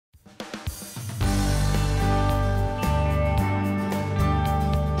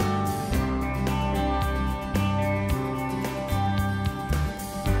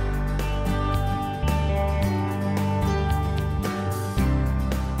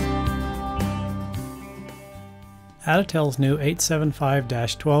Additel's new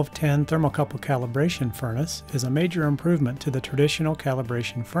 875-1210 thermocouple calibration furnace is a major improvement to the traditional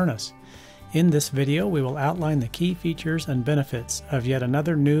calibration furnace. In this video, we will outline the key features and benefits of yet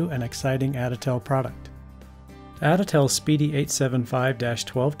another new and exciting Additel product. Additel's speedy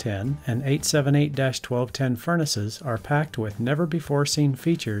 875-1210 and 878-1210 furnaces are packed with never-before-seen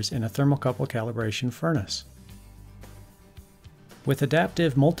features in a thermocouple calibration furnace. With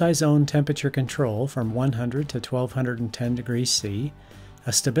adaptive multi-zone temperature control from 100 to 1210 degrees C,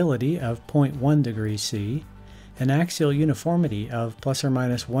 a stability of 0.1 degrees C, an axial uniformity of plus or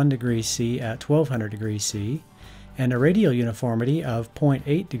minus 1 degree C at 1200 degrees C, and a radial uniformity of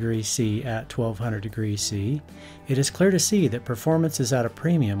 0.8 degrees C at 1200 degrees C, it is clear to see that performance is at a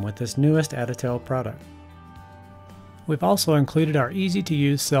premium with this newest Additel product. We've also included our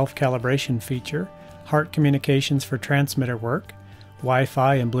easy-to-use self-calibration feature, HART communications for transmitter work,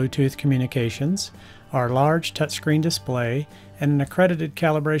 Wi-Fi and Bluetooth communications, our large touchscreen display, and an accredited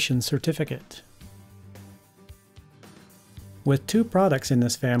calibration certificate. With two products in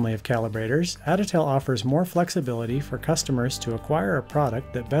this family of calibrators, Additel offers more flexibility for customers to acquire a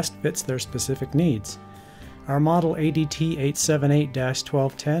product that best fits their specific needs. Our model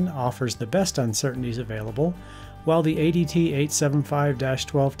ADT878-1210 offers the best uncertainties available, while the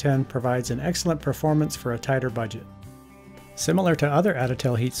ADT875-1210 provides an excellent performance for a tighter budget. Similar to other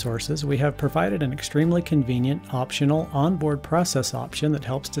Additel heat sources, we have provided an extremely convenient, optional, onboard process option that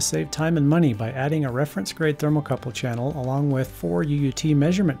helps to save time and money by adding a reference-grade thermocouple channel along with 4 UUT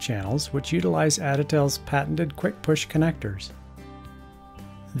measurement channels which utilize Additel's patented quick-push connectors.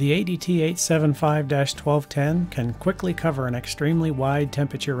 The ADT875-1210 can quickly cover an extremely wide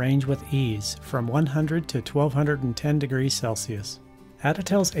temperature range with ease, from 100 to 1210 degrees Celsius.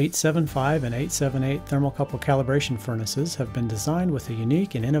 Additel's 875 and 878 thermocouple calibration furnaces have been designed with a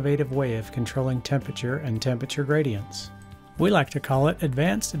unique and innovative way of controlling temperature and temperature gradients. We like to call it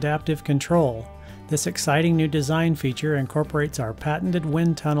Advanced Adaptive Control. This exciting new design feature incorporates our patented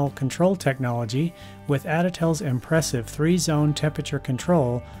wind tunnel control technology with Additel's impressive 3-zone temperature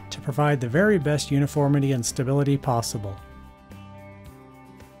control to provide the very best uniformity and stability possible.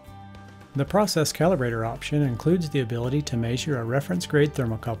 The process calibrator option includes the ability to measure a reference-grade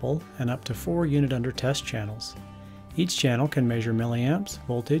thermocouple and up to 4 unit under test channels. Each channel can measure milliamps,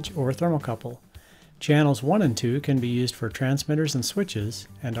 voltage, or thermocouple. Channels 1 and 2 can be used for transmitters and switches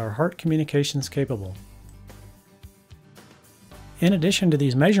and are HART communications capable. In addition to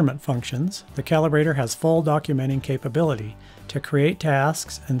these measurement functions, the calibrator has full documenting capability to create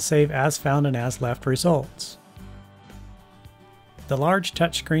tasks and save as found and as left results. The large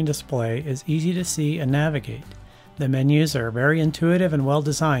touchscreen display is easy to see and navigate. The menus are very intuitive and well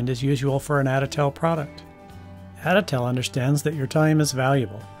designed as usual for an Additel product. Additel understands that your time is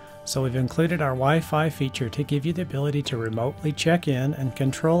valuable, so we've included our Wi-Fi feature to give you the ability to remotely check in and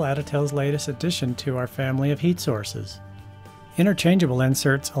control Additel's latest addition to our family of heat sources. Interchangeable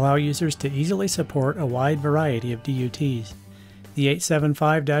inserts allow users to easily support a wide variety of DUTs. The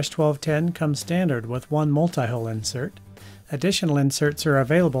 875-1210 comes standard with one multi-hole insert. Additional inserts are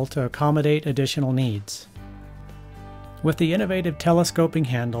available to accommodate additional needs. With the innovative telescoping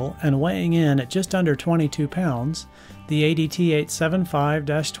handle and weighing in at just under 22 pounds, the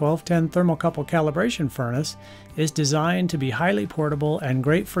ADT875-1210 thermocouple calibration furnace is designed to be highly portable and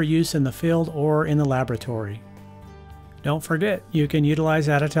great for use in the field or in the laboratory. Don't forget, you can utilize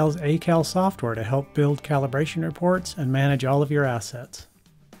Additel's ACAL software to help build calibration reports and manage all of your assets.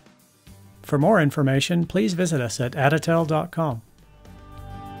 For more information, please visit us at additel.com.